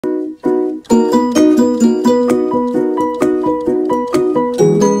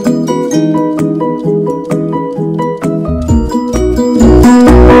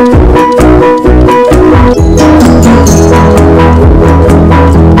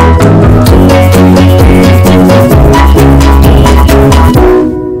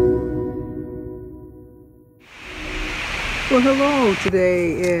Hello,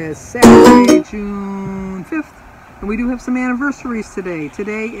 today is Saturday, June 5th, and we do have some anniversaries today.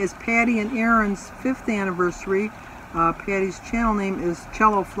 Today is Patty and Aaron's 5th anniversary. Patty's channel name is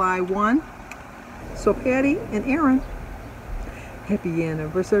CelloFly1. So Patty and Aaron, happy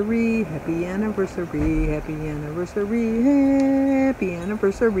anniversary, happy anniversary, happy anniversary, happy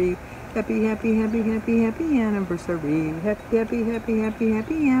anniversary, happy, happy, happy, happy, happy anniversary, happy, happy, happy, happy,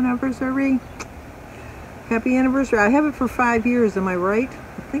 happy anniversary. Happy anniversary. I have it for 5 years, am I right?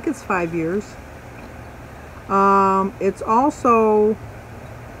 I think it's 5 years. It's also,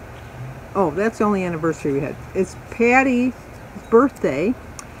 oh, that's the only anniversary we had. It's Patty's birthday.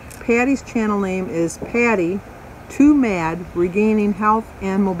 Patty's channel name is Patty 2 Mad, Regaining Health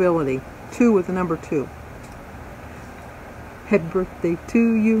and Mobility. 2 with the number 2. Happy birthday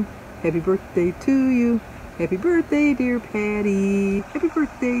to you. Happy birthday to you. Happy birthday, dear Patty. Happy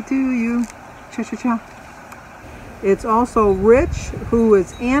birthday to you. Cha-cha-cha. It's also Rich, who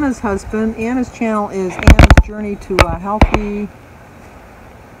is Anna's husband. Anna's channel is Anna's Journey to a Healthy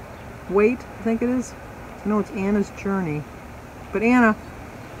Weight, I think it is. I know it's Anna's Journey. But Anna,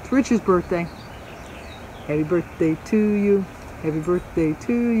 it's Rich's birthday. Happy birthday to you. Happy birthday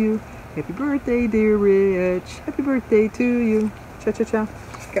to you. Happy birthday, dear Rich. Happy birthday to you. Cha-cha-cha.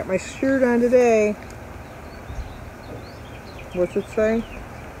 Got my shirt on today. What's it say?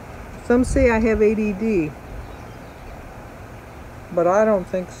 Some say I have ADD. But I don't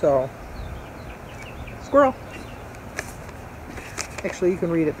think so. Squirrel. Actually, you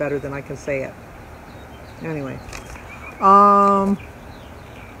can read it better than I can say it. Anyway. Oh,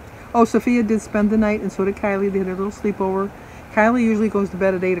 Sophia did spend the night, and so did Kylie. They had a little sleepover. Kylie usually goes to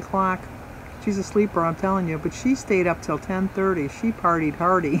bed at 8 o'clock. She's a sleeper, I'm telling you. But she stayed up till 10:30. She partied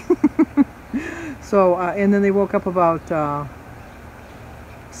hardy. So, and then they woke up about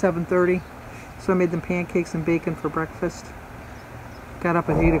 7:30. So I made them pancakes and bacon for breakfast. Got up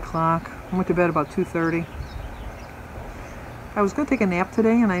at 8 o'clock. I went to bed about 2:30. I was going to take a nap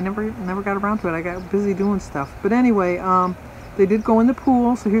today, and I never got around to it. I got busy doing stuff. But anyway, they did go in the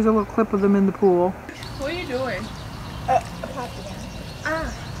pool. So here's a little clip of them in the pool. What are you doing?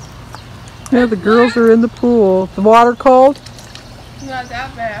 Yeah, the girls are in the pool. The water cold? Not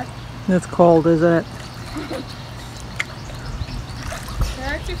that bad. It's cold, isn't it? It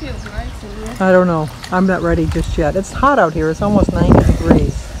actually feels nice in here. I don't know. I'm not ready just yet. It's hot out here. It's almost 90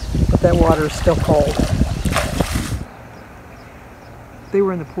 degrees. But that water is still cold. They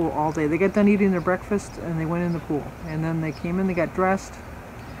were in the pool all day. They got done eating their breakfast and they went in the pool. And then they came in, they got dressed,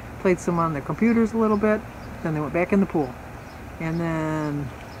 played some on their computers a little bit, then they went back in the pool. And then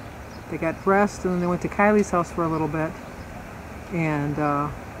they got dressed and then they went to Kylie's house for a little bit and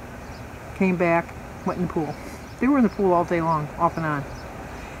came back, went in the pool. They were in the pool all day long, off and on.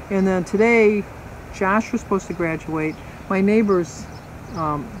 And then today, Josh was supposed to graduate. My neighbors,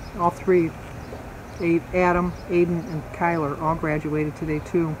 all three, Adam, Aiden, and Kyler, all graduated today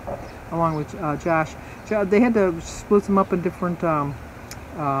too, along with Josh. They had to split them up in different not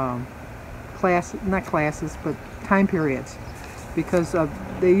classes, but time periods, because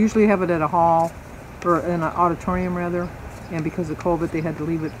they usually have it at a hall, or in an auditorium rather, and because of COVID, they had to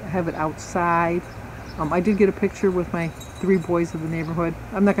have it outside. I did get a picture with my 3 boys of the neighborhood.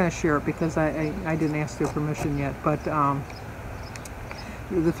 I'm not going to share it because I didn't ask their permission yet, but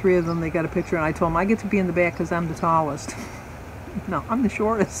the 3 of them, they got a picture, and I told them I get to be in the back because I'm the tallest. No, I'm the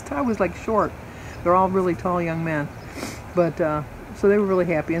shortest. I was like short. They're all really tall young men. But, so they were really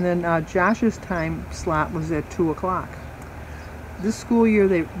happy. And then Josh's time slot was at 2 o'clock. This school year,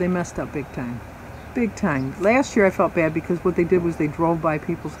 they messed up big time. Big time. Last year I felt bad because what they did was they drove by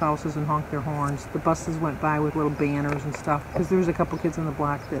people's houses and honked their horns. The buses went by with little banners and stuff, because there was a couple kids on the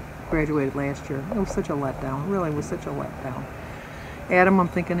block that graduated last year. It was such a letdown. It really was such a letdown. Adam, I'm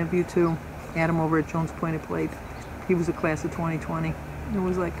thinking of you too. Adam over at Jones Point played. He was a class of 2020. It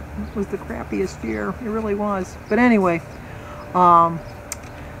was the crappiest year. It really was. But anyway,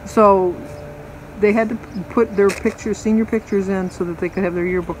 so they had to put their pictures, senior pictures in so that they could have their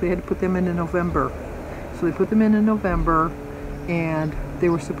yearbook. They had to put them in November. So they put them in November, and they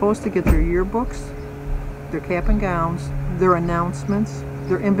were supposed to get their yearbooks, their cap and gowns, their announcements,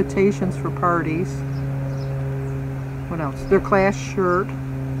 their invitations for parties. What else? Their class shirt.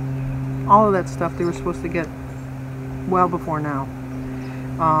 All of that stuff they were supposed to get well before now.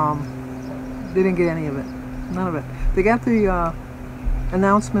 They didn't get any of it. None of it. They got the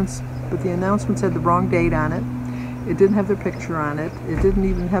announcements, but the announcements had the wrong date on it. It didn't have their picture on it. It didn't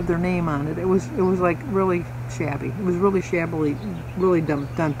even have their name on it. It was like really shabby. It was really shabbily, really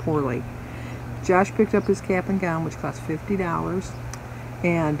done poorly. Josh picked up his cap and gown, which cost $50,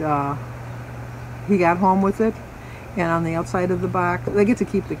 and he got home with it, And on the outside of the box, they get to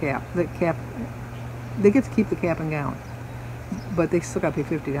keep the cap. They get to keep the cap and gown, but they still got to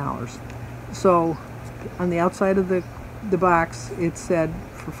pay $50. So on the outside of the box, it said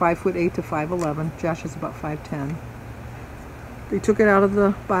for 5'8" to 5'11". Josh is about 5'10". They took it out of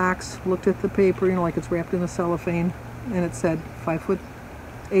the box, looked at the paper, you know, like it's wrapped in a cellophane, and it said 5'8"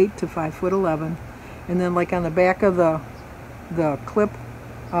 to 5'11". And then, like on the back of the clip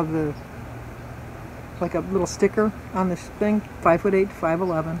of the, like a little sticker on this thing, 5'8" to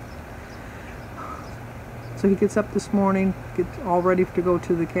 5'11". So he gets up this morning, gets all ready to go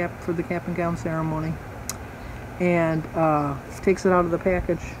to the cap and gown ceremony, and takes it out of the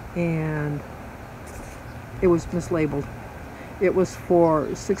package, and it was mislabeled. It was for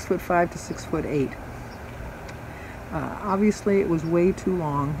 6'5" to 6'8". Obviously, it was way too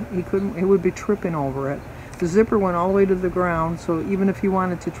long. He would be tripping over it. The zipper went all the way to the ground, so even if he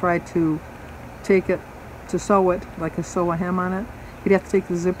wanted to try to take it to sew it, like sew a hem on it, he'd have to take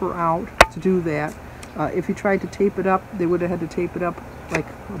the zipper out to do that. If he tried to tape it up, they would have had to tape it up like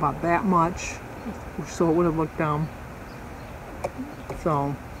about that much, so it would have looked dumb.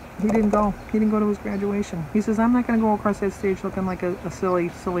 So he didn't go. He didn't go to his graduation. He says, I'm not going to go across that stage looking like a silly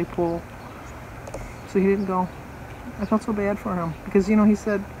fool. So he didn't go. I felt so bad for him because, you know, he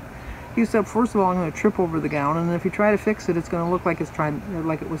said, first of all, I'm going to trip over the gown, and then if you try to fix it, it's going to look like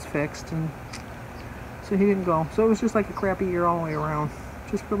like it was fixed. And so he didn't go. So it was just like a crappy year all the way around.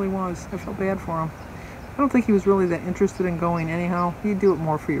 It just really was. I felt bad for him. I don't think he was really that interested in going anyhow. He'd do it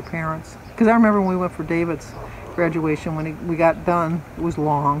more for your parents. Because I remember when we went for David's graduation, when we got done, it was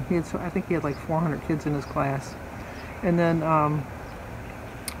long. I think he had like 400 kids in his class. And then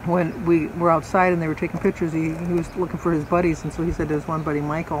when we were outside and they were taking pictures, he was looking for his buddies, and so he said to his one buddy,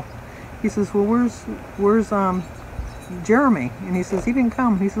 Michael, he says, well, where's Jeremy? And he says, he didn't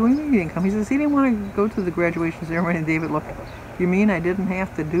come. He says, what do you mean he didn't come? He says, he didn't want to go to the graduation ceremony. And David looked, you mean I didn't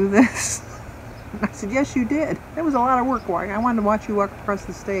have to do this? I said, yes, you did. It was a lot of work. I wanted to watch you walk across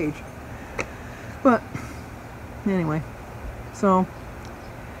the stage. But anyway, so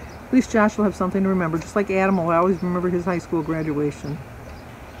at least Josh will have something to remember. Just like Adam will always remember his high school graduation.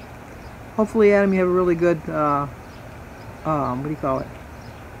 Hopefully, Adam, you have a really good, what do you call it?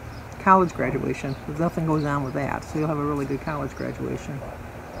 College graduation. Because nothing goes on with that. So you'll have a really good college graduation.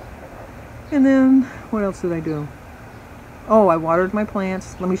 And then, what else did I do? Oh, I watered my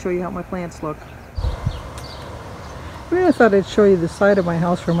plants. Let me show you how my plants look. I thought I'd show you the side of my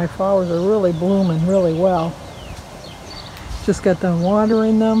house where my flowers are really blooming really well. Just got done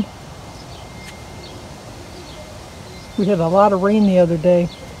watering them. We had a lot of rain the other day,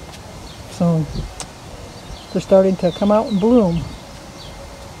 so they're starting to come out and bloom.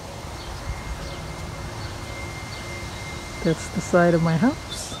 That's the side of my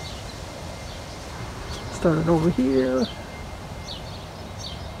house. Started over here.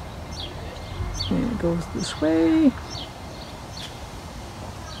 And it goes this way.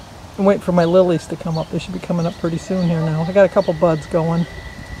 I'm waiting for my lilies to come up. They should be coming up pretty soon here now. I got a couple buds going.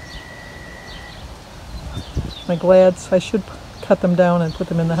 My glads, I should cut them down and put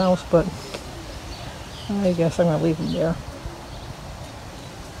them in the house, but I guess I'm going to leave them there.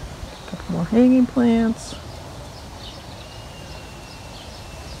 A couple more hanging plants.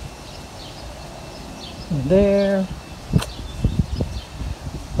 And there.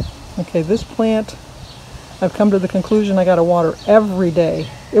 Okay, this plant, I've come to the conclusion I got to water every day.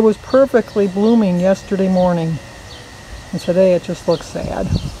 It was perfectly blooming yesterday morning, and today it just looks sad.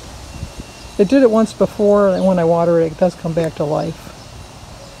 It did it once before, and when I water it, it does come back to life.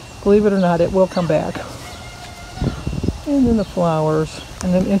 Believe it or not, it will come back. And then the flowers,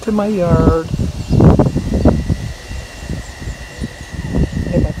 and then into my yard.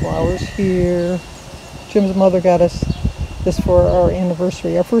 I have my flowers here. Jim's mother got us this for our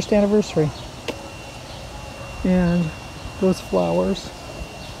anniversary, our first anniversary. And those flowers.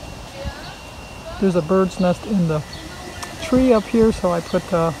 There's a bird's nest in the tree up here, so I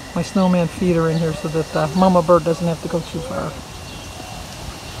put my snowman feeder in here so that mama bird doesn't have to go too far.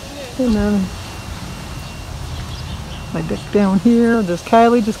 And then my deck down here. There's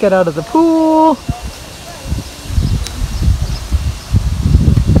Kylie, just got out of the pool.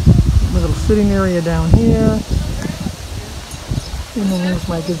 My little sitting area down here. And then there's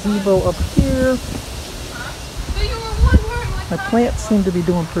my gazebo up here. My plants seem to be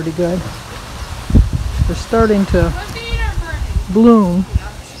doing pretty good. They're starting to bloom.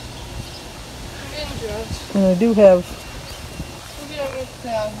 And I do have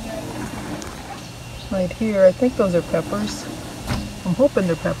right here, I think those are peppers. I'm hoping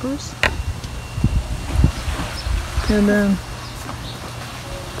they're peppers. And then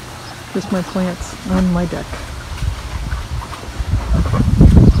just my plants on my deck.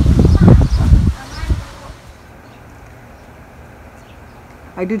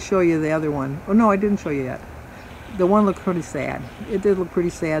 I did show you the other one. Oh no, I didn't show you yet. The one looked pretty sad. It did look pretty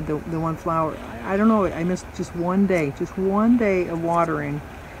sad, the one flower. I don't know, I missed just one day of watering,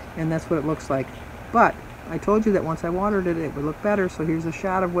 and that's what it looks like. But I told you that once I watered it, it would look better, so here's a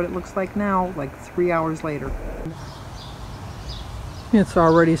shot of what it looks like now, like 3 hours later. It's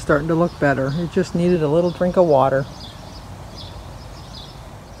already starting to look better. It just needed a little drink of water.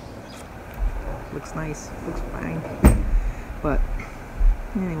 Looks nice, looks fine. But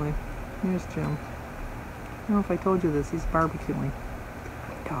anyway, here's Jim. I don't know if I told you this, he's barbecuing.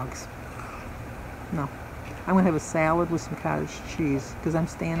 Dogs. No. I'm going to have a salad with some cottage cheese because I'm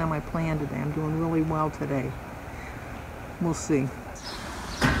staying on my plan today. I'm doing really well today. We'll see.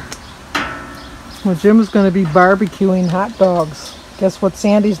 Well, Jim is going to be barbecuing hot dogs. Guess what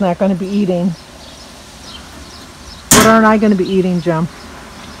Sandy's not going to be eating? What aren't I going to be eating, Jim?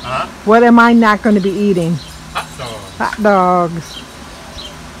 Huh? What am I not going to be eating? Hot dogs. Hot dogs.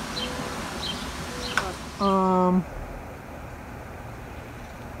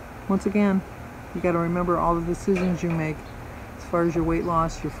 Once again, you got to remember all the decisions you make as far as your weight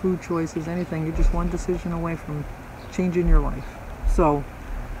loss, your food choices, anything. You're just one decision away from changing your life. So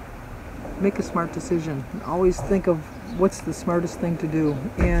make a smart decision. Always think of what's the smartest thing to do,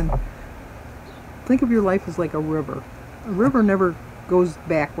 and think of your life as like a river. A river never goes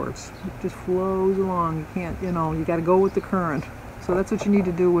backwards. It just flows along. You can't, you know, you got to go with the current. So that's what you need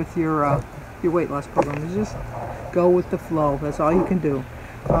to do with your weight loss program, is just go with the flow. That's all you can do.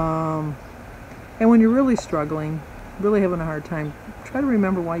 And when you're really struggling, really having a hard time, try to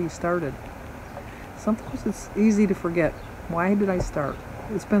remember why you started. Sometimes it's easy to forget. Why did I start?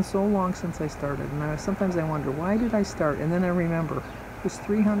 It's been so long since I started, and sometimes I wonder, why did I start? And then I remember, it was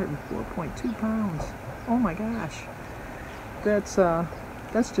 304.2 pounds. Oh my gosh. That's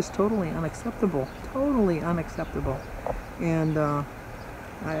just totally unacceptable. Totally unacceptable. And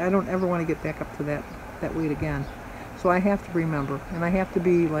I don't ever want to get back up to that weight again. So I have to remember, and I have to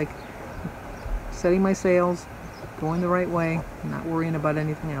be like setting my sails, going the right way, not worrying about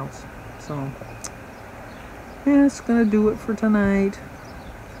anything else. So yeah, it's gonna do it for tonight.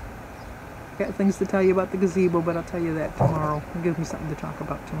 Got things to tell you about the gazebo, but I'll tell you that tomorrow. It'll give me something to talk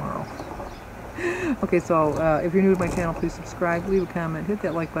about tomorrow. Okay, so if you're new to my channel, please subscribe, leave a comment, hit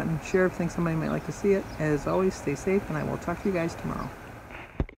that like button, share if you think somebody might like to see it. As always, stay safe, and I will talk to you guys tomorrow.